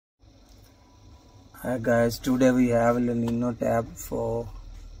Hi guys, today we have LENOVO Tab for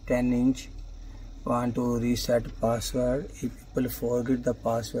 10-inch. Want to reset password. If people forget the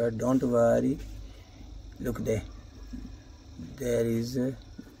password, don't worry. Look there is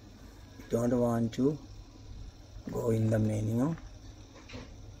don't want to go in the menu.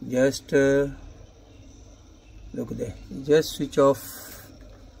 Just look there. Just switch off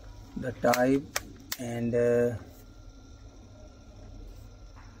the type and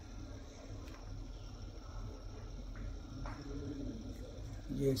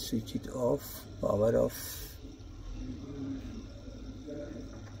just switch it off, power off.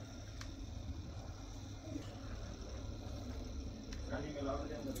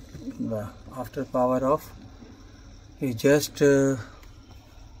 After power off, you just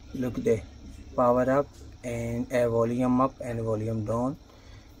look there, power up and a volume up and volume down,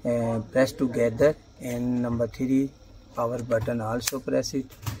 and press together. And number 3 power button also press it.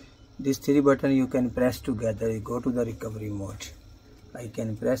 These 3 buttons you can press together. You go to the recovery mode. I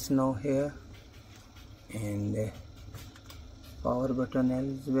can press now here, and power button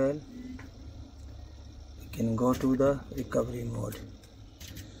as well. You can go to the recovery mode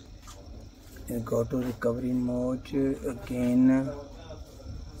and go to recovery mode again.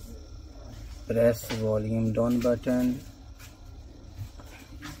 Press volume down button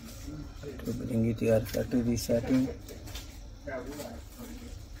to bring it here factory resetting.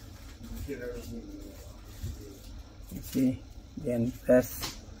 You see, then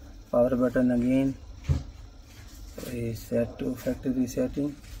press power button again, reset to factory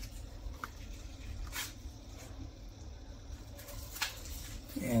resetting.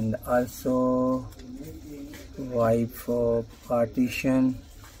 And also wipe for partition.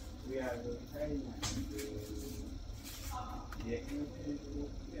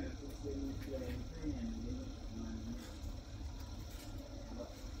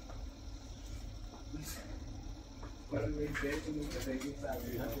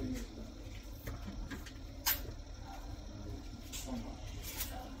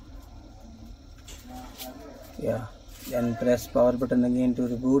 Yeah, then press power button again to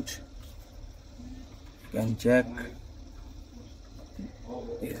reboot. You can check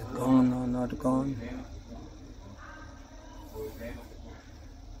is it gone or not gone.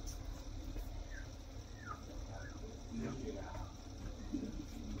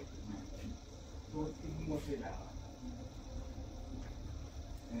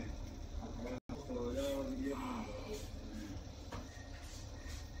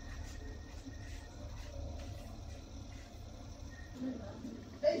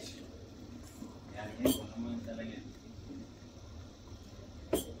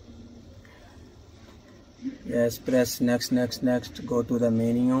 Yes, press next, go to the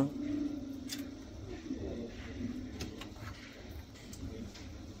menu.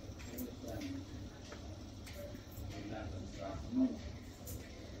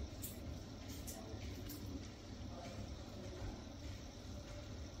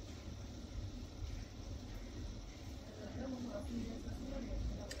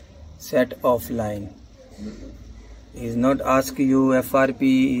 Set offline. Is not ask you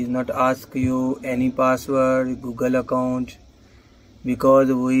FRP, is not ask you any password, Google account,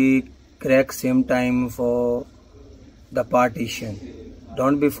 because we crack same time for the partition.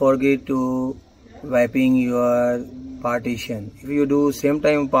 Don't be forget to wiping your partition. If you do same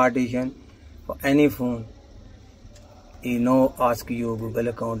time partition for any phone, you know ask you Google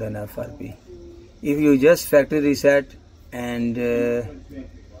account and FRP. If you just factory reset and you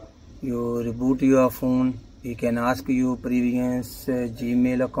reboot your phone, he can ask you previous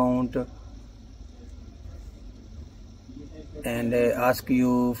Gmail account and ask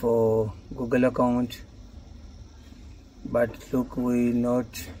you for Google account, but look, we not.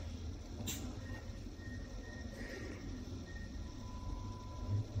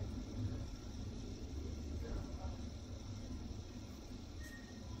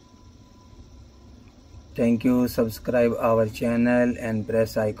 Thank you. Subscribe our channel and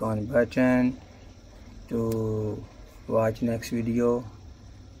press icon button to watch next video.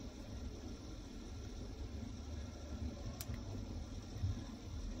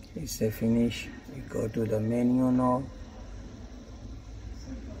 It's a finish. We go to the menu now.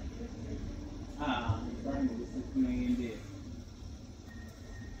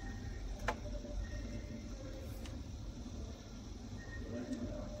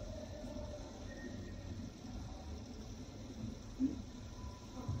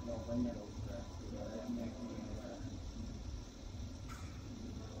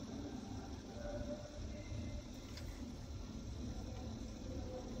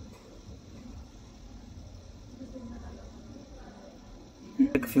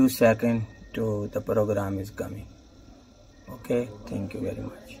 Take few seconds to the program is coming. Okay, thank you very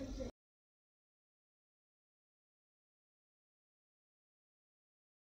much.